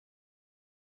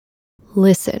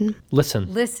Listen.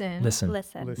 Listen. Listen. Listen.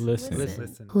 Listen.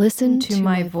 Listen. Listen To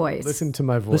my voice. Listen to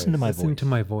my voice. Listen to my Listen voice. to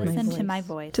my voice. Listen to my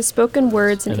voice. to spoken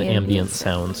words and And ambient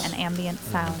sounds. And ambient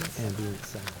sounds. Ambient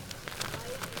sound.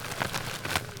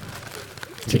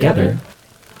 Together,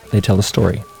 they tell a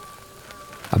story.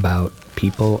 About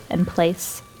people. And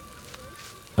place.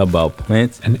 About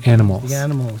plants. And animals. The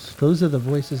animals. Those are the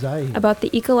voices I hear. about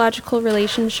the ecological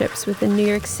relationships within New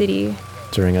York City.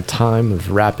 During a time of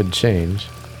rapid change.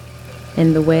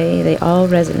 And the way they all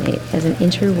resonate as an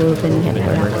interwoven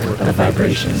network of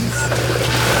vibrations.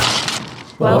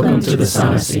 Welcome to the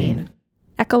Sonocene.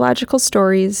 Ecological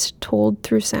stories told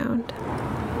through sound.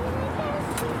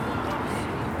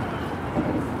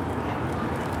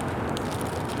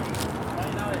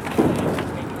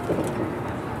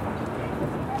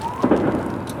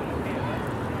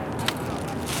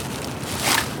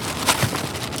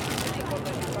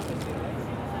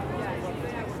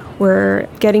 We're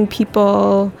getting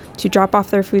people to drop off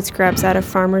their food scraps at a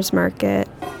farmer's market.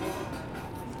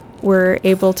 We're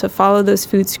able to follow those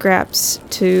food scraps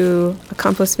to a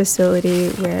compost facility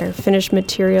where finished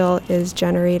material is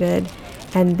generated,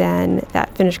 and then that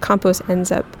finished compost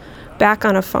ends up back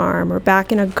on a farm or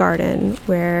back in a garden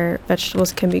where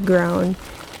vegetables can be grown.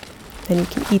 Then you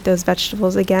can eat those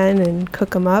vegetables again and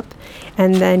cook them up,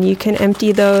 and then you can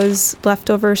empty those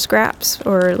leftover scraps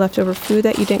or leftover food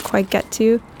that you didn't quite get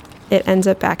to. It ends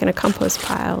up back in a compost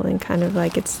pile, and kind of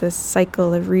like it's this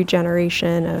cycle of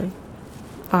regeneration of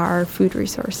our food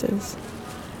resources.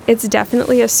 It's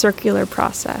definitely a circular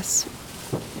process.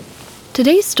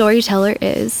 Today's storyteller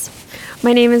is...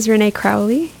 My name is Renee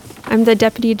Crowley. I'm the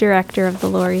Deputy Director of the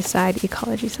Lower East Side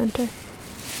Ecology Center.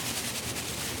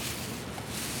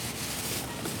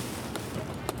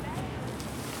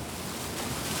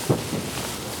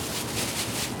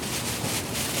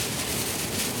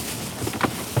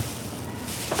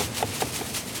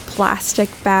 Plastic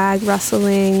bag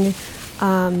rustling,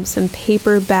 some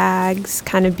paper bags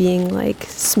kind of being like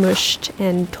smushed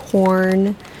and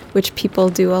torn, which people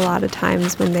do a lot of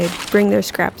times when they bring their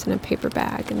scraps in a paper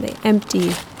bag and they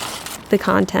empty the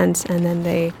contents and then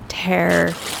they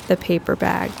tear the paper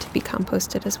bag to be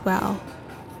composted as well.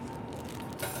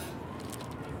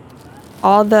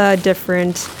 All the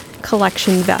different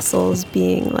collection vessels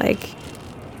being like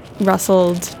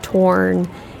rustled, torn,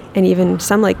 and even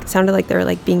some like sounded like they were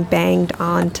like being banged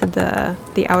onto the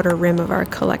outer rim of our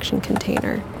collection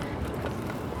container.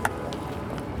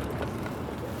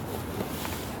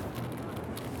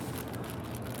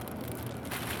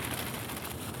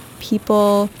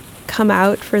 People come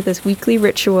out for this weekly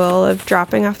ritual of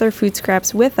dropping off their food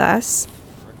scraps with us.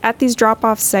 At these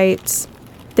drop-off sites,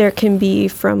 there can be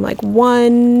from like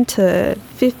 1 to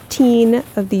 15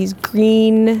 of these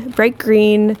bright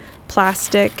green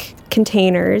plastic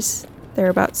containers. They're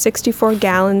about 64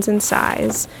 gallons in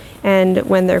size, and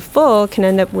when they're full can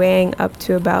end up weighing up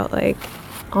to about like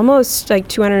almost like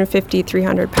 250,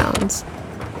 300 pounds.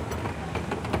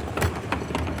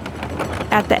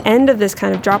 At the end of this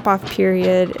kind of drop-off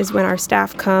period is when our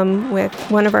staff come with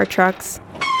one of our trucks.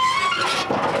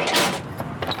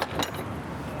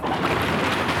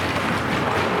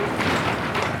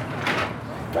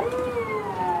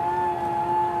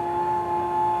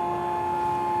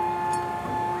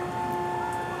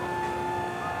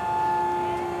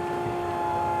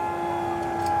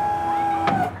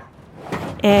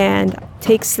 And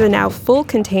takes the now full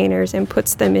containers and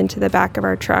puts them into the back of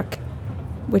our truck,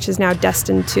 which is now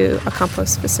destined to a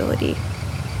compost facility.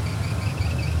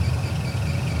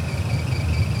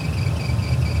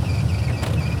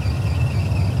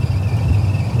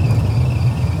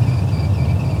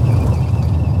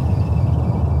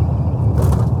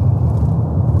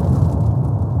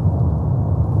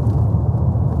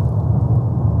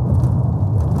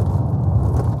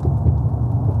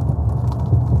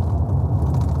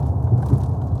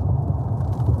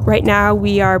 Right now,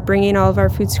 we are bringing all of our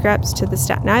food scraps to the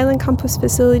Staten Island compost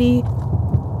facility.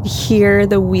 You hear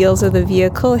the wheels of the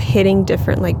vehicle hitting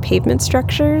different like pavement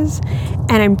structures,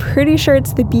 and I'm pretty sure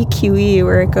it's the BQE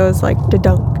where it goes like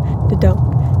da-dunk,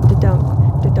 da-dunk, da-dunk,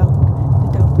 da-dunk, da-dunk,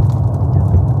 da-dunk.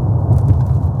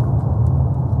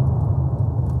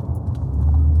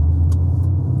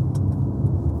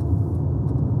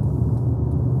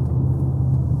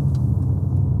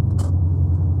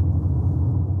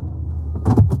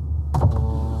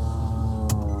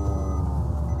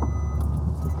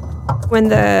 When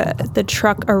the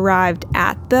truck arrived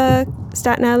at the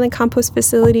Staten Island compost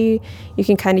facility, you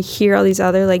can kind of hear all these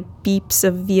other like beeps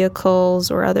of vehicles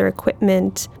or other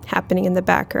equipment happening in the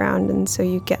background, and so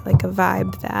you get like a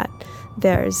vibe that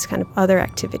there's kind of other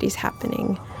activities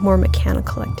happening, more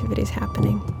mechanical activities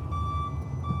happening.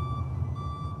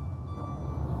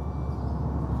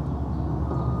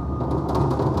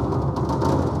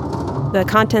 The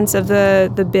contents of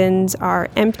the bins are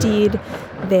emptied.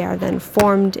 They are then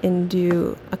formed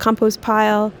into a compost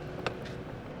pile.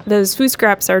 Those food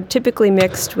scraps are typically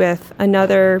mixed with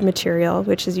another material,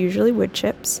 which is usually wood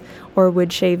chips or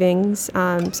wood shavings,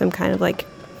 some kind of like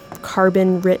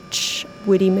carbon-rich,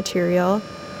 woody material.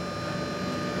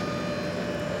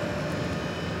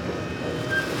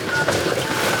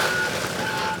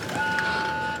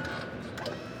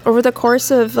 Over the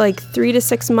course of like 3 to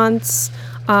 6 months,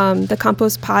 the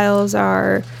compost piles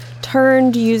are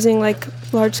turned using like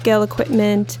large-scale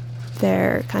equipment.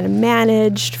 They're kind of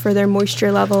managed for their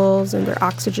moisture levels and their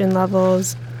oxygen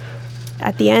levels.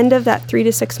 At the end of that 3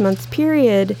 to 6 month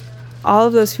period, all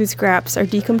of those food scraps are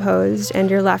decomposed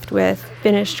and you're left with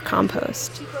finished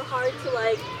compost. Super hard to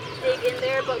like dig in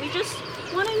there, but we just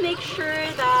want to make sure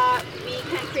that we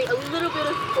can create a little bit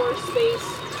of pore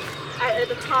space at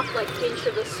the top like inch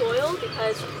of the soil,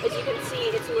 because as you can see,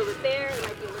 it's a little bit there, it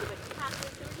might be a little bit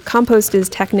passive. Compost is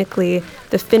technically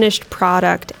the finished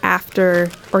product after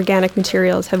organic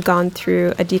materials have gone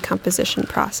through a decomposition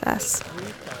process.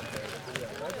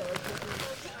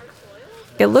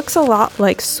 It looks a lot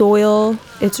like soil.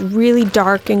 It's really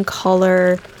dark in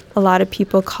color. A lot of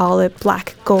people call it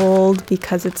black gold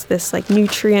because it's this like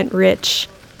nutrient-rich,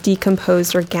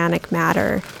 decomposed organic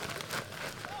matter.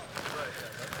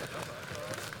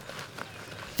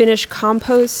 Finished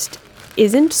compost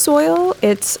isn't soil,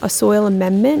 it's a soil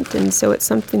amendment, and so it's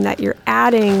something that you're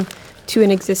adding to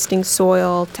an existing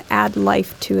soil to add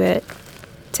life to it,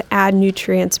 to add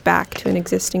nutrients back to an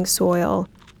existing soil.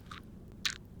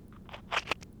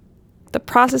 The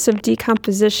process of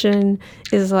decomposition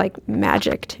is like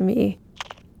magic to me.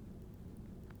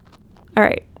 All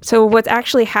right, so what's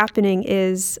actually happening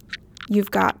is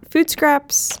you've got food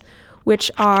scraps,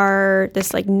 which are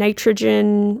this like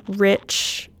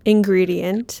nitrogen-rich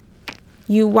ingredient.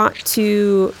 You want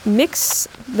to mix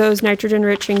those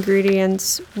nitrogen-rich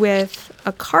ingredients with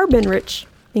a carbon-rich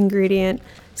ingredient,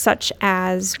 such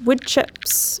as wood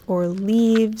chips or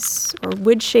leaves or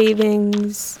wood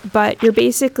shavings. But you're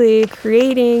basically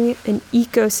creating an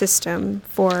ecosystem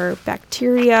for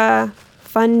bacteria,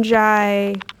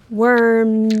 fungi,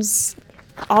 worms,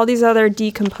 all these other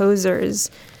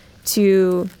decomposers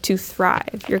to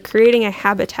thrive. You're creating a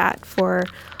habitat for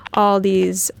all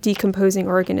these decomposing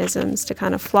organisms to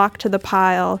kind of flock to the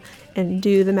pile and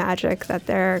do the magic that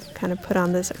they're kind of put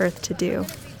on this earth to do.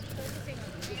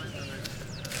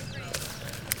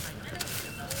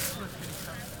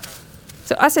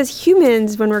 So us as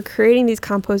humans, when we're creating these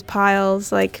compost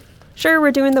piles, like, sure,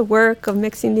 we're doing the work of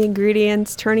mixing the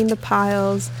ingredients, turning the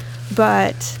piles,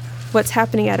 but what's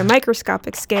happening at a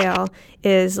microscopic scale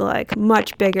is like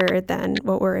much bigger than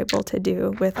what we're able to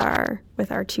do with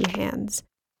our two hands.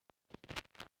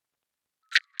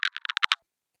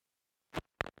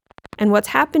 And what's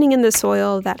happening in the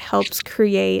soil that helps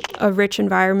create a rich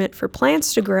environment for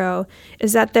plants to grow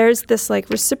is that there's this like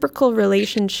reciprocal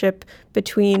relationship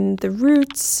between the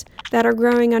roots that are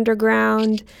growing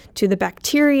underground to the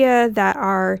bacteria that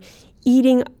are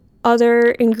eating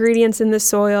other ingredients in the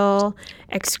soil,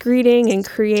 excreting and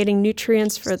creating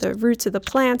nutrients for the roots of the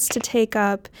plants to take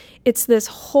up. It's this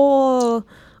whole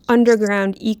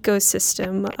underground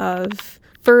ecosystem of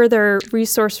further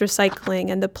resource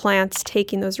recycling and the plants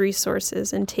taking those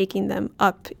resources and taking them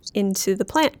up into the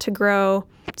plant to grow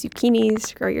zucchinis,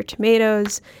 to grow your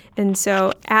tomatoes. And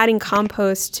so adding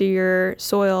compost to your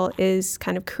soil is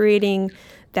kind of creating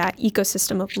that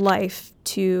ecosystem of life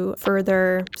to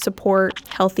further support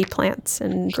healthy plants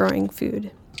and growing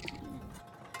food.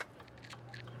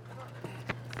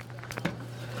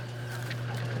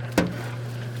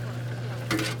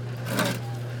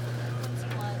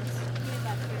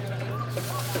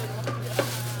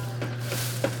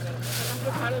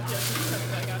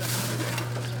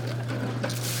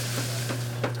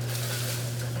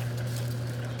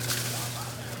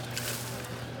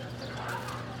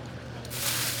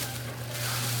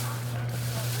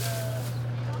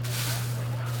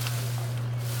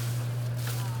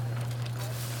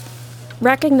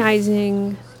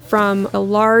 Recognizing from a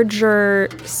larger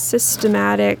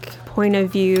systematic point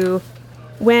of view,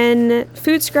 when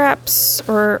food scraps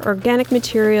or organic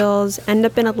materials end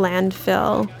up in a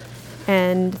landfill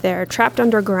and they're trapped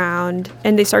underground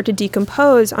and they start to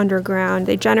decompose underground,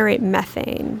 they generate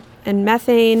methane. And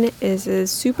methane is a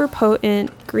super potent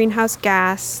greenhouse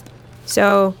gas.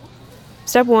 So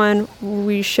step one,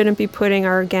 we shouldn't be putting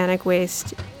our organic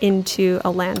waste into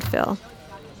a landfill.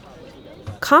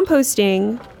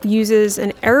 Composting uses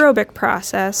an aerobic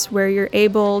process where you're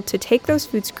able to take those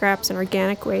food scraps and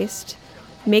organic waste,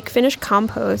 make finished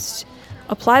compost,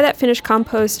 apply that finished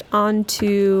compost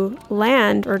onto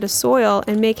land or to soil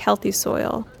and make healthy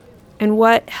soil. And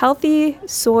what healthy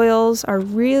soils are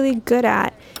really good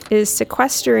at is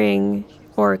sequestering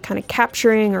or kind of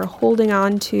capturing or holding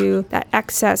on to that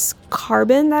excess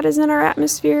carbon that is in our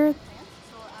atmosphere.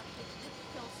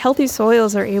 Healthy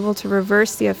soils are able to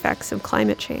reverse the effects of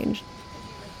climate change.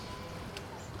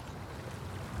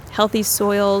 Healthy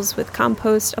soils with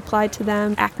compost applied to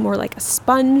them act more like a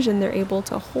sponge, and they're able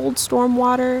to hold storm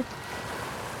water.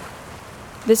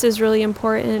 This is really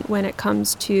important when it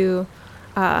comes to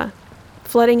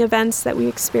flooding events that we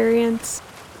experience.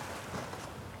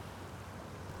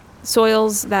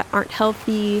 Soils that aren't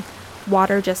healthy,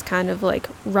 water just kind of like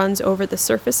runs over the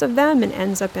surface of them and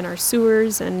ends up in our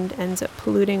sewers and ends up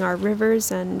polluting our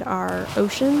rivers and our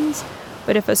oceans.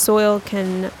 But if a soil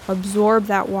can absorb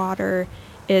that water,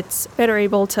 it's better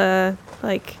able to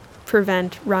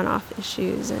prevent runoff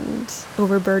issues and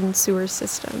overburden sewer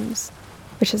systems,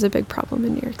 which is a big problem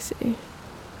in New York City.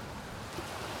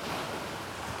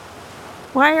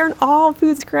 Why aren't all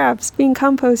food scraps being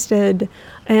composted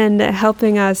and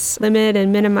helping us limit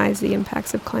and minimize the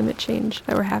impacts of climate change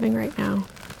that we're having right now?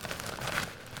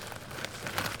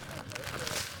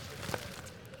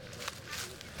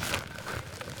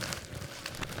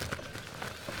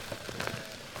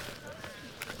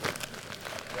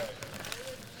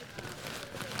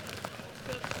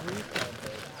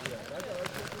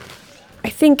 I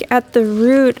think at the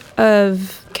root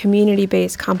of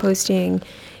community-based composting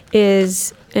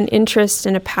is an interest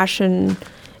and a passion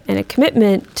and a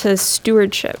commitment to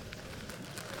stewardship.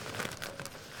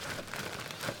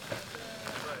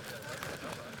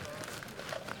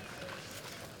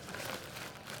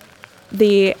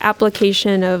 The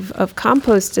application of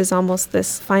compost is almost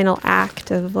this final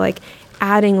act of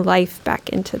adding life back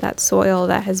into that soil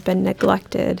that has been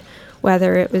neglected,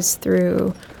 whether it was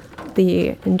through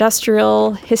the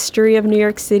industrial history of New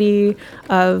York City,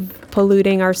 of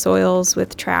polluting our soils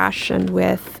with trash and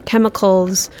with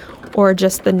chemicals, or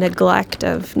just the neglect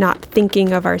of not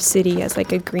thinking of our city as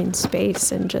a green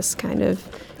space and just kind of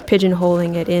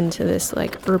pigeonholing it into this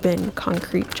urban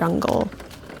concrete jungle.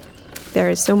 There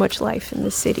is so much life in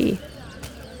the city.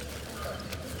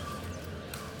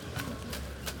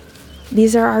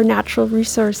 These are our natural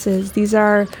resources. These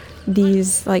are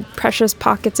these precious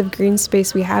pockets of green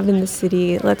space we have in the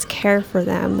city. Let's care for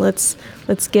them. Let's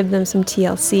give them some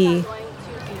TLC.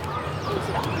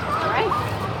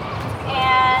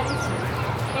 And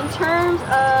in terms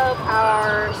of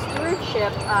our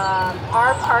stewardship,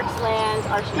 our parks lands,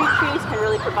 our street trees can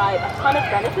really provide a ton of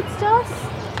benefits to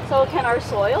us. So can our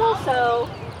soil. So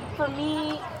for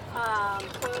me,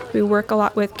 we work a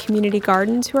lot with community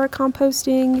gardens who are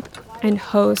composting and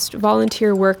host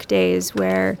volunteer work days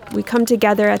where we come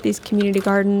together at these community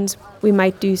gardens. We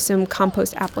might do some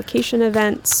compost application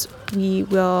events. We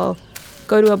will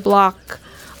go to a block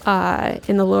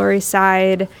in the Lower East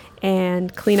Side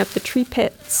and clean up the tree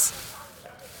pits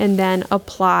and then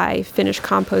apply finished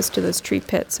compost to those tree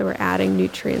pits. So we're adding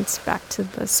nutrients back to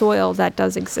the soil that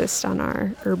does exist on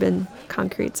our urban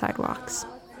concrete sidewalks.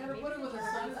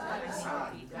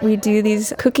 We do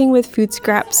these cooking with food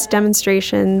scraps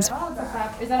demonstrations. Is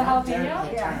that a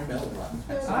jalapeno? Yeah.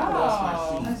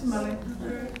 Oh, that's money.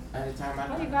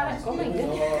 Oh, you got it. Oh my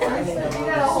goodness. You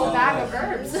got a whole bag of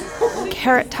herbs.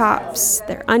 Carrot tops,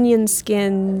 their onion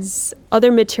skins,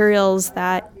 other materials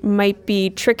that might be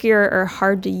trickier or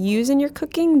hard to use in your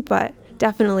cooking, but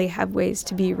definitely have ways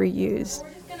to be reused.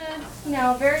 We're just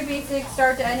gonna, very basic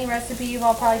start to any recipe. You've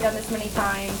all probably done this many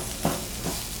times.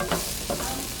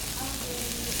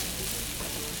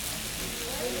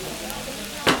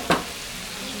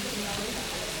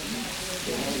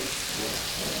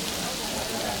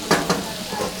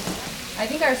 I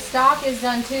think our stock is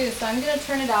done too, so I'm going to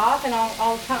turn it off and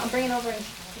I'll bring it over and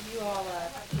give you all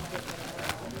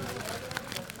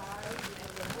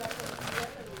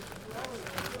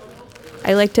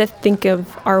I like to think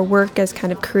of our work as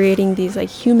kind of creating these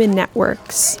human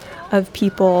networks of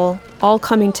people all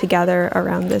coming together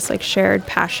around this shared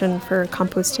passion for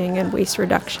composting and waste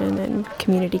reduction and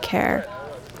community care.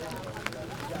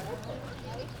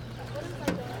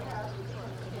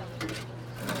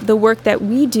 The work that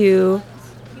we do,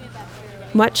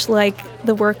 much like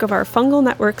the work of our fungal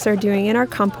networks are doing in our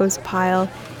compost pile,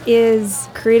 is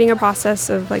creating a process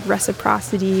of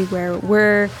reciprocity where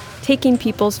we're taking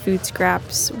people's food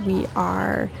scraps, we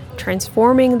are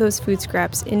transforming those food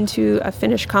scraps into a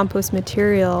finished compost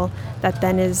material that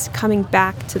then is coming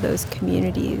back to those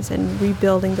communities and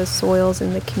rebuilding the soils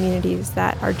in the communities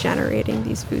that are generating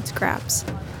these food scraps.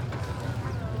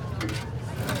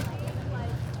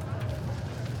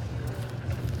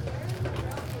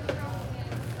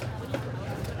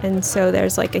 And so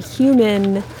there's like a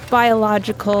human,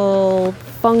 biological,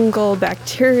 fungal,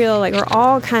 bacterial, like we're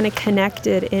all kind of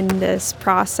connected in this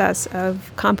process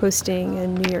of composting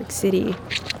in New York City.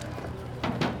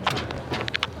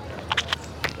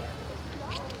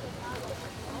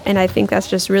 And I think that's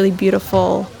just really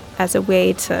beautiful as a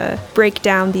way to break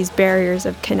down these barriers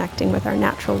of connecting with our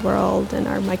natural world and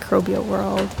our microbial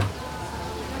world.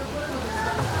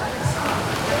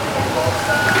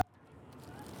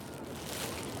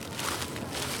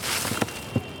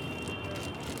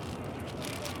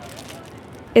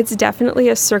 It's definitely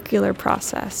a circular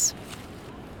process.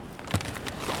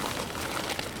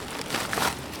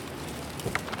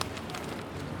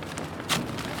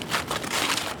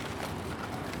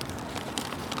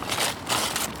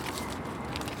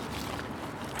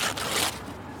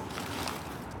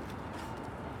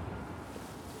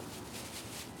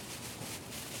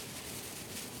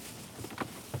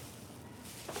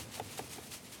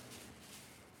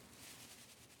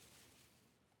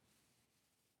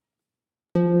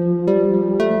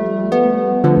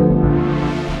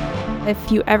 If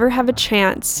you ever have a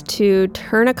chance to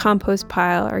turn a compost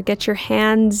pile or get your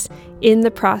hands in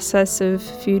the process of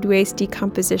food waste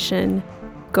decomposition,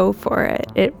 go for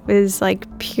it. It is like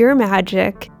pure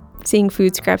magic seeing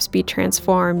food scraps be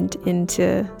transformed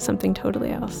into something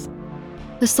totally else.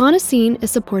 The Sauna Scene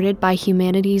is supported by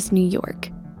Humanities New York,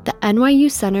 the NYU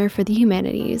Center for the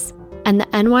Humanities, and the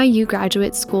NYU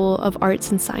Graduate School of Arts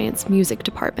and Science Music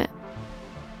Department.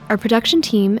 Our production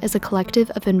team is a collective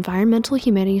of environmental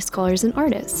humanities scholars and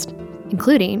artists,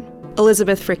 including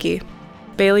Elizabeth Fricke,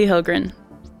 Bailey Hilgren,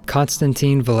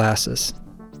 Constantine Velasquez.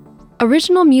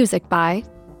 Original music by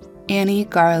Annie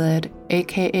Garland,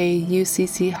 aka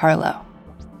UCC Harlow.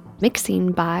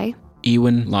 Mixing by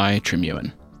Ewan Lai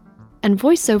Tremewen. And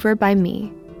voiceover by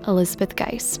me, Elizabeth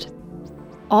Geist.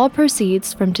 All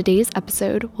proceeds from today's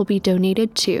episode will be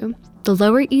donated to the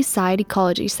Lower East Side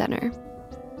Ecology Center.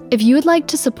 If you would like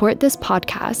to support this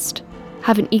podcast,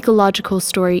 have an ecological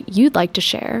story you'd like to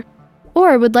share,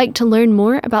 or would like to learn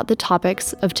more about the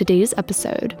topics of today's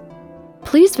episode,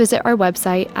 please visit our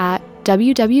website at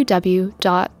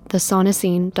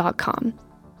www.thesaunascene.com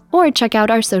or check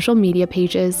out our social media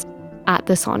pages at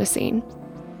The Sauna Scene.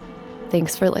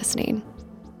 Thanks for listening.